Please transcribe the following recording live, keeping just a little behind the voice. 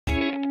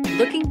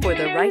Looking for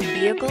the right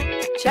vehicle?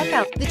 Check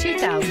out the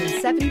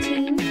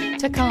 2017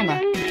 Tacoma.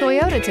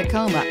 Toyota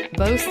Tacoma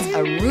boasts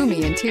a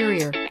roomy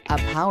interior, a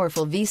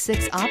powerful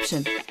V6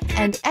 option,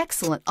 and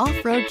excellent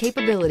off-road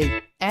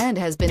capability, and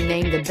has been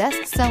named the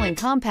best-selling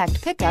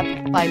compact pickup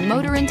by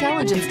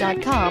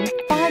MotorIntelligence.com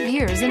 5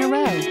 years in a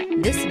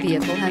row. This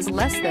vehicle has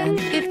less than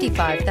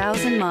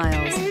 55,000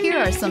 miles. Here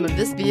are some of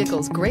this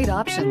vehicle's great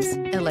options: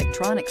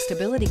 electronic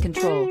stability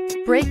control,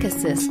 brake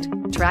assist,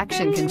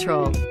 traction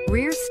control,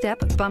 rear step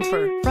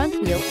bumper, front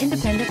wheel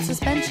independent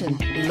suspension,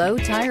 low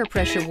tire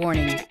pressure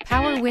warning,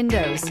 power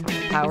windows,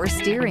 power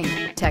steering,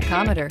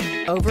 tachometer,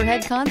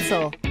 overhead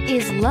console.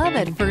 Is love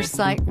at first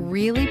sight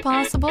really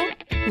possible?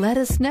 Let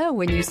us know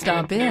when you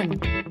stop in.